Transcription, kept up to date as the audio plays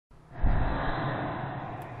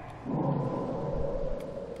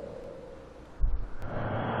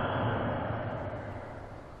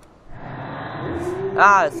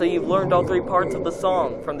Ah, so you've learned all 3 parts of the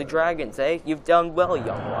song from the dragons, eh? You've done well,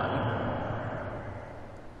 young one.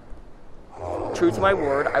 True to my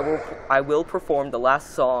word, I will perform the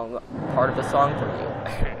last part of the song for you.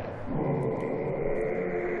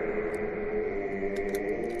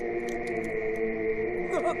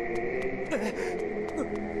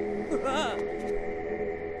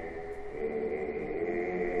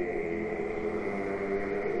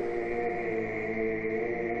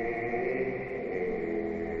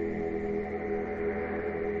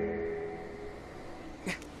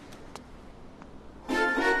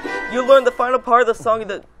 You learned the final part of the song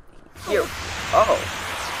here. Oh.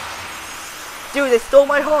 Dude, they stole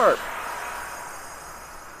my harp.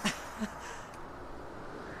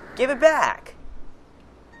 Give it back.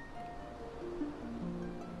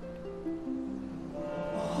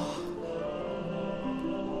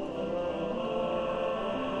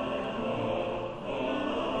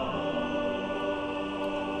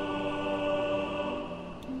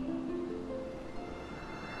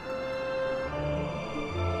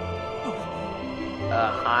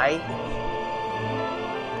 Hi.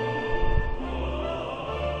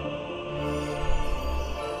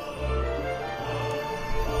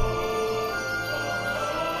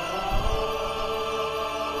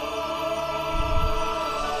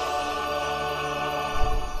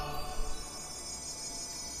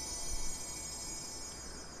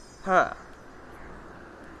 Huh.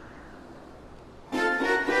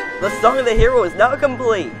 The song of the hero is now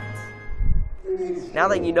complete. Now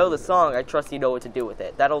that you know the song, I trust you know what to do with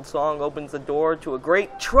it. That old song opens the door to a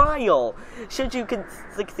great trial. Should you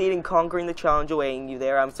succeed in conquering the challenge awaiting you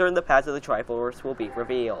there, I'm certain the path of the Triforce will be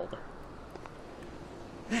revealed.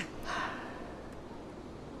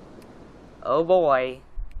 Oh boy.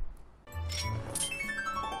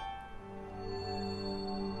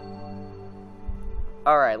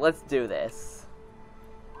 Alright, let's do this.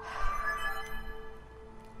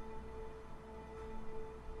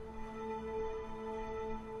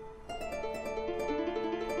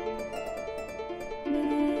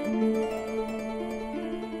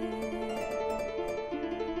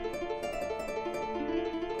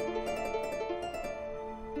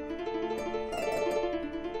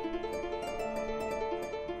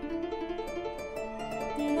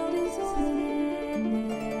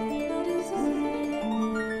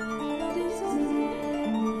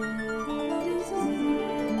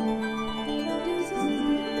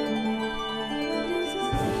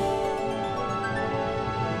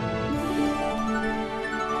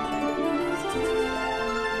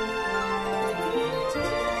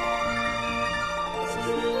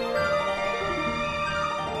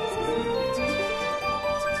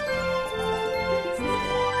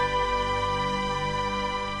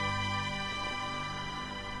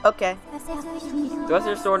 Okay.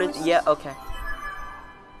 Skyward Sword is, yeah, okay.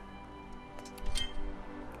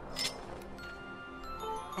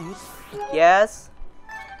 Yes?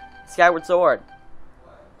 Skyward Sword.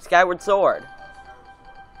 Skyward Sword.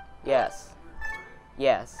 Yes.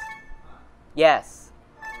 Yes. Yes.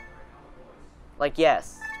 Like,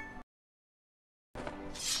 yes.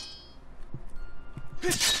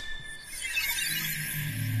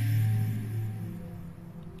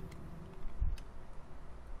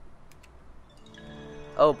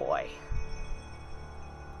 Oh boy.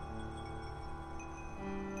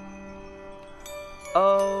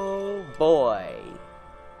 Oh boy.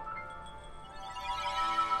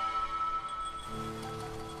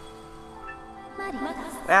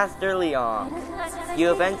 Master Liam, you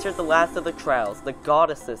have entered the last of the trials, the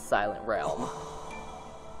goddess's silent realm.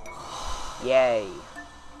 Yay.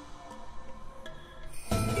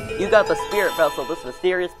 You got the spirit vessel. This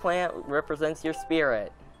mysterious plant represents your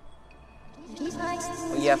spirit.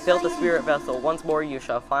 When you have filled the spirit vessel once more, you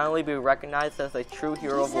shall finally be recognized as a true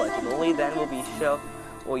hero of legend. Only then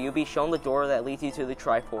will you be shown the door that leads you to the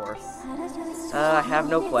Triforce. I have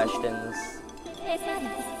no questions.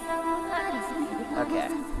 Okay.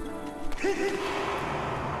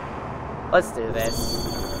 Let's do this.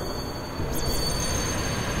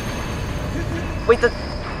 Wait,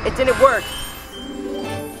 it didn't work.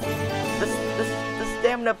 The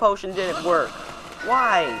stamina potion didn't work.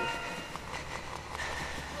 Why?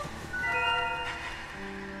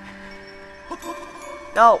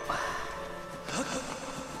 No.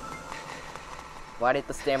 Why did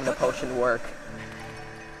the stamina potion work?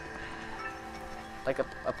 Like,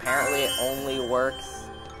 apparently it only works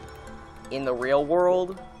in the real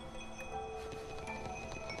world.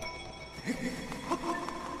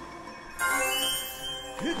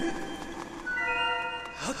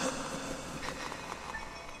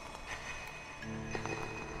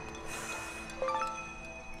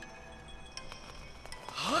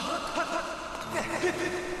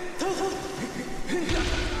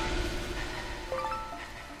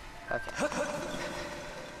 Okay.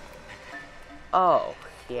 Oh,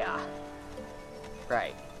 yeah.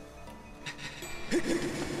 Right.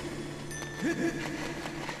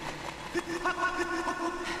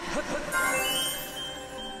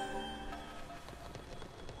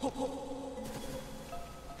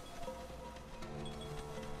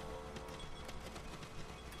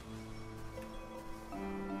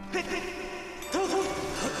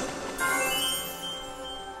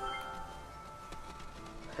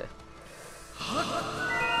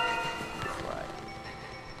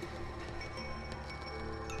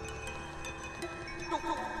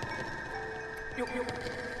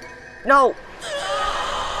 No!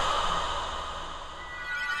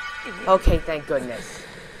 Okay, thank goodness.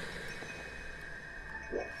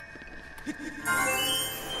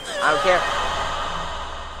 I don't care.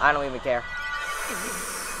 I don't even care.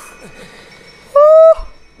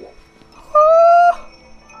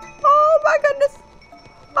 Oh my goodness!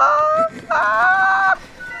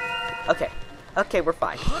 Okay. Okay, we're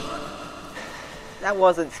fine. That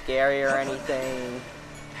wasn't scary or anything.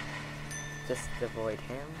 Just avoid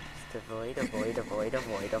him. Just avoid.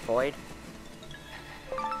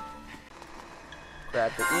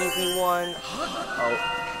 Grab the easy one.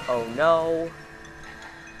 Oh no.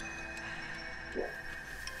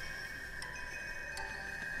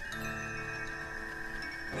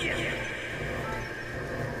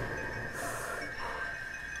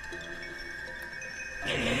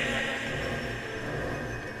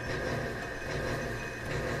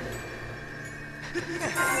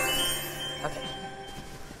 Okay.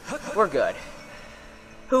 We're good.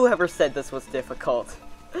 Whoever said this was difficult?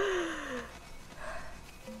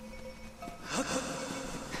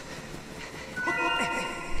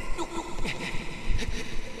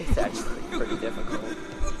 It's actually pretty difficult.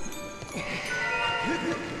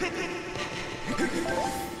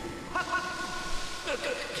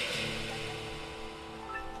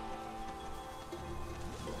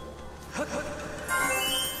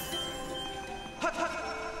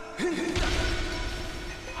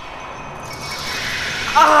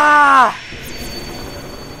 Ah!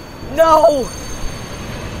 No!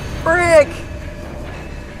 Frick!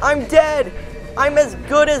 I'm dead! I'm as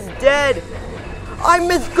good as dead!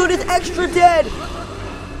 I'm as good as extra dead!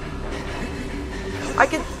 I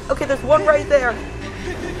can... Okay, there's one right there.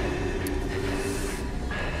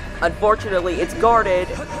 Unfortunately, it's guarded.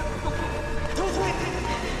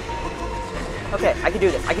 Okay, I can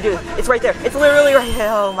do this. I can do this. It's right there. It's literally right here.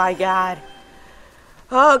 Oh my god.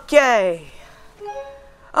 Okay.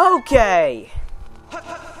 Okay.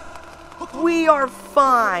 We are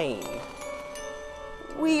fine.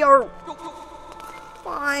 We are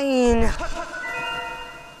fine.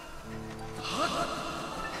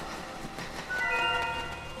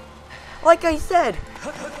 Like I said,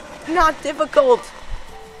 not difficult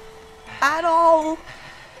at all.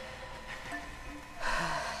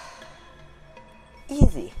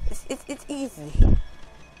 Easy. It's easy.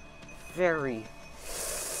 Very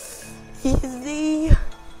easy.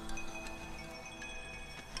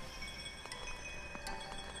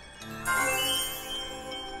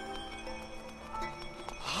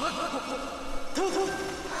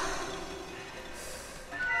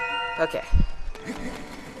 Okay.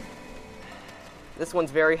 This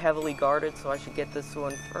one's very heavily guarded, so I should get this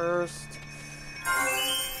one first.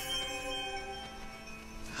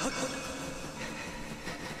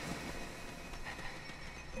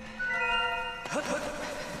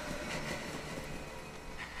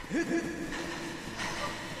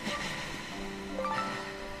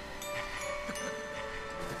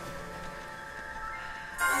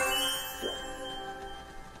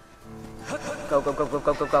 Go, go, go, go,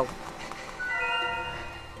 go, go, go.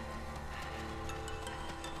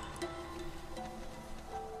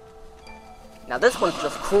 Now this one's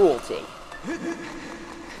just cruelty.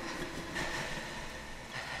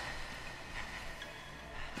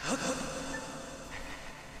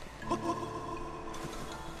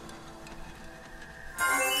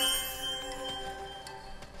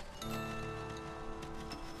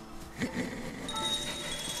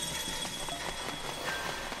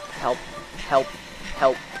 Help, help,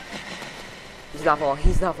 help. He's not falling,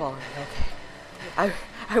 he's not falling. Okay.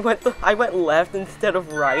 I went left instead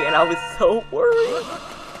of right, and I was so worried.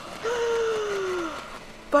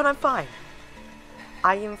 But I'm fine.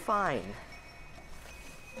 I am fine.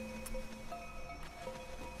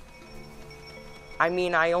 I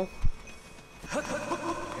mean,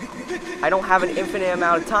 I don't have an infinite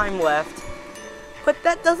amount of time left, but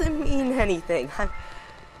that doesn't mean anything.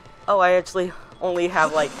 Oh, I actually only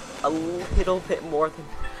have like a little bit more than...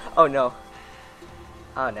 Oh no.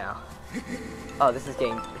 Oh no. Oh, this is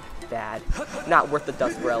getting bad. Not worth the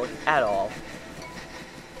Dusk Relic at all.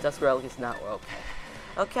 Dusk Relic is not okay.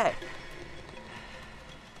 Okay.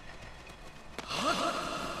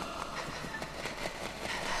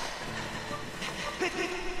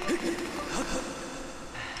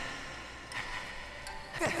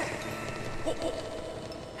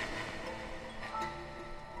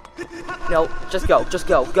 No, just go,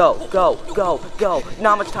 go.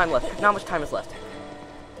 Not much time left, not much time is left.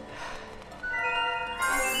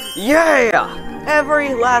 Yeah!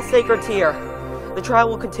 Every last sacred tear. The trial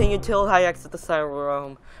will continue till I exit the side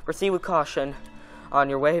room. Proceed with caution on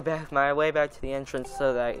your way back, my way back to the entrance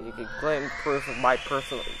so that you can claim proof of my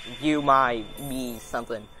personal, me,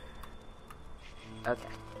 something. Okay.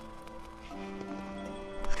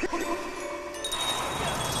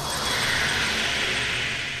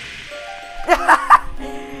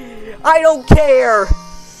 I don't care!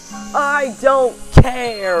 I don't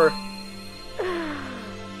care!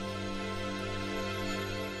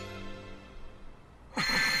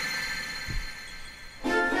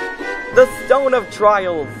 The Stone of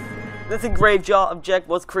Trials! This engraved object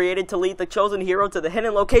was created to lead the chosen hero to the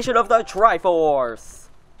hidden location of the Triforce!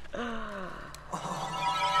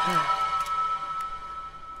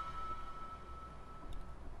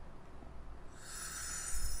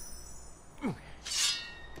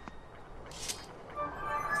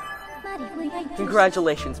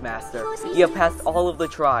 Congratulations, Master. You have passed all of the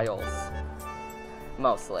trials.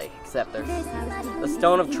 Mostly, except there's... The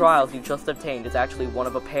Stone of Trials you just obtained is actually one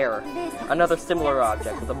of a pair. Another similar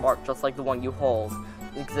object with a mark just like the one you hold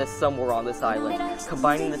exists somewhere on this island.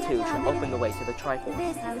 Combining the two should open the way to the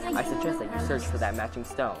Triforce. I suggest that you search for that matching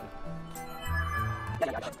stone.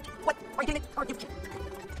 What? Are you gonna...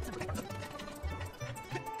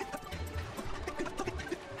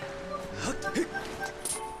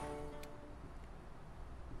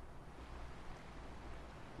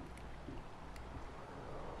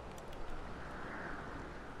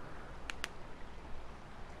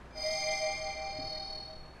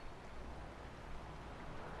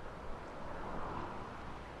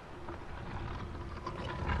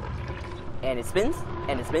 And it spins,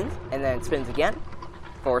 and it spins, and then it spins again,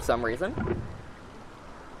 for some reason.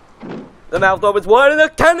 The mouth opens wide and a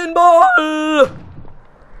cannonball!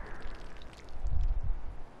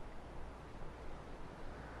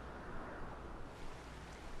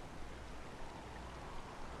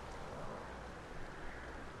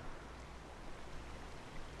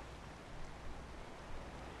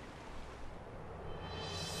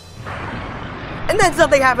 And then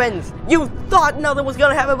something happens! You thought nothing was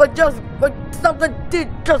gonna happen, but something did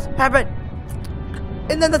just happen!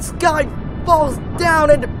 And then the sky falls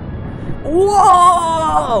down and...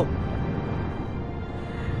 Whoa!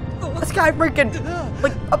 The sky freaking...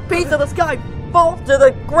 Like, a piece of the sky falls to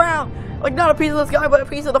the ground! Like, not a piece of the sky, but a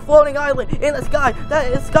piece of the floating island in the sky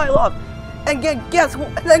that is Skyloft! And guess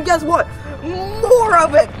what? More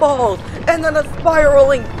of it falls! And then the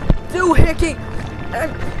spiraling doohickey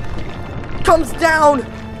and comes down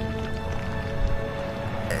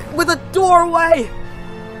with a doorway,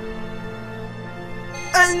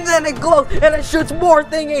 and then it glows and it shoots more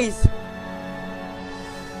thingies,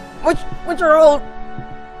 which are all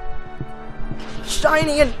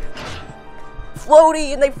shiny and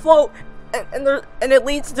floaty, and they float, and it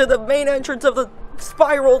leads to the main entrance of the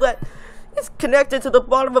spiral that is connected to the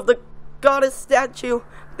bottom of the goddess statue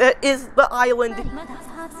that is the island.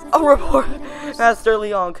 A report, Master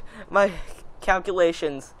Leong. My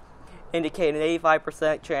calculations indicate an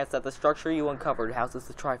 85% chance that the structure you uncovered houses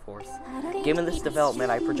the Triforce. Given this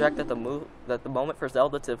development, I project that the moment for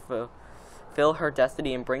Zelda to fulfill her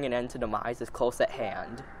destiny and bring an end to demise is close at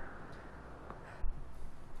hand.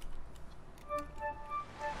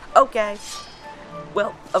 Okay.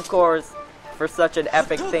 Well, of course, for such an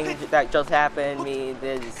epic thing that just happened,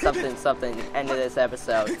 there's something end of this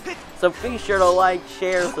episode. So be sure to like,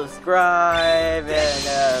 share, subscribe,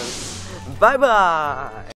 and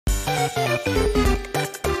bye-bye!